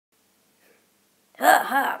Ha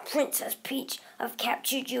ha, Princess Peach, I've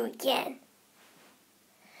captured you again.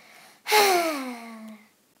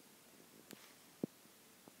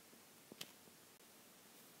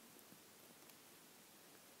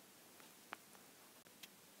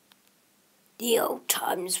 The old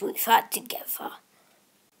times we've had together.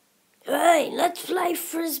 Hey, let's play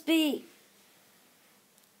Frisbee.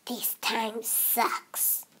 This time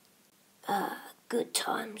sucks. Good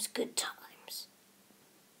times, good times.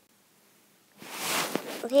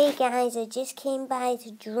 Okay guys, I just came by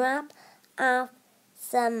to drop off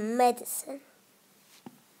some medicine.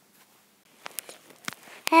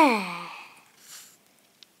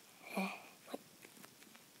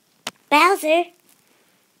 Bowser,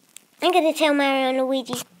 I'm gonna tell Mario and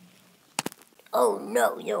Luigi. Oh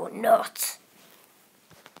no, you're not.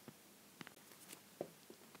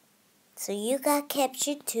 So you got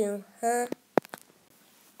captured too, huh?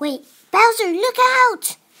 Wait, Bowser, look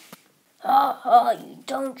out! Ha ha, you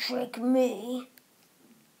don't trick me.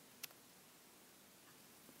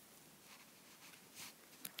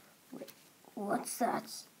 Wait, what's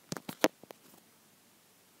that?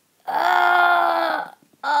 I'm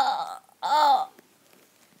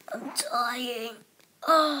dying.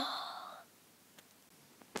 Oh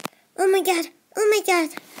my god, oh my god.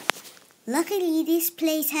 Luckily, this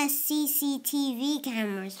place has CCTV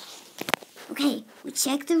cameras. Okay, we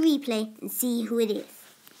check the replay and see who it is.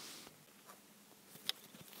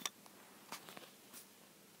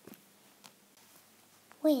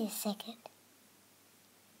 Wait a second.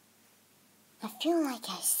 I feel like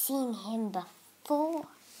I've seen him before.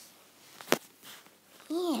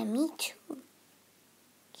 Yeah, me too.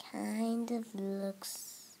 Kind of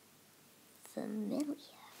looks familiar.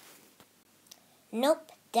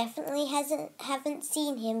 Nope, definitely haven't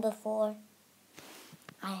seen him before.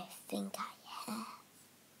 I think I have.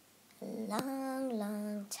 A long,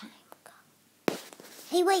 long time ago.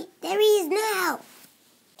 Hey, wait, there he is now.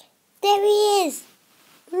 There he is.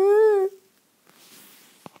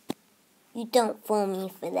 You don't fool me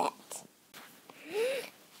for that.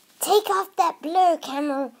 Take off that blur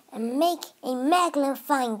camera and make a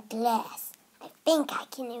magnifying glass. I think I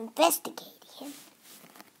can investigate him.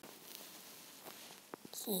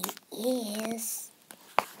 He is...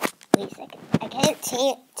 Wait a second. I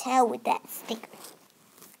can't tell with that sticker.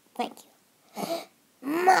 Thank you.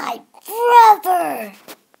 My brother!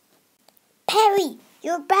 Perry,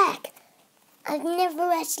 you're back. I've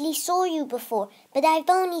never actually saw you before, but I've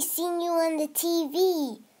only seen you on the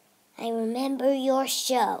TV. I remember your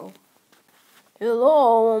show.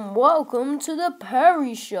 Hello and welcome to the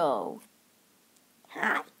Perry Show.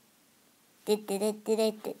 Hi.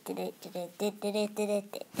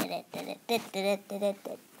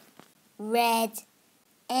 Red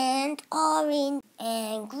and orange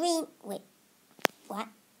and green. Wait, what?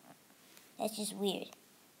 That's just weird.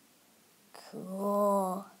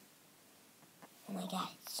 Cool. Oh my god,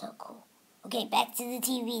 it's so cool. Okay, back to the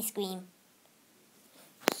TV screen.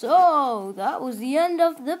 So, that was the end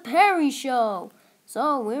of the Perry Show.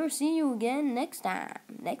 So, we'll see you again next time.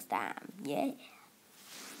 Yeah.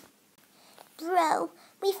 Bro,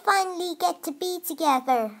 we finally get to be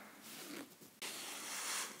together.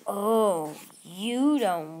 Oh, you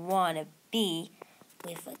don't want to be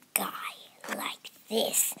with a guy like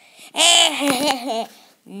this.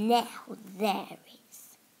 Now there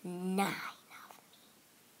is 9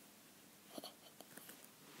 of me.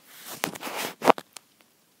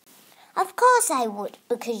 Of course I would,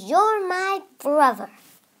 because you're my brother.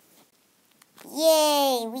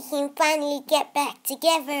 Yay, we can finally get back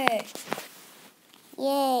together.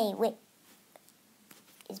 Yay, wait.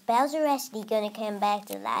 Is Bowser actually going to come back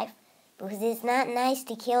to life? Because it's not nice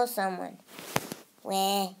to kill someone.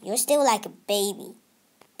 Well, you're still like a baby.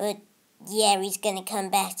 But yeah, he's going to come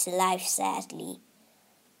back to life, sadly.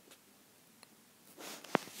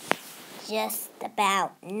 Just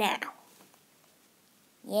about now.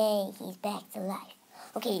 Yay, he's back to life.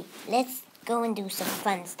 Okay, let's go and do some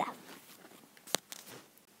fun stuff.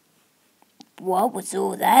 What was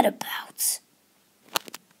all that about?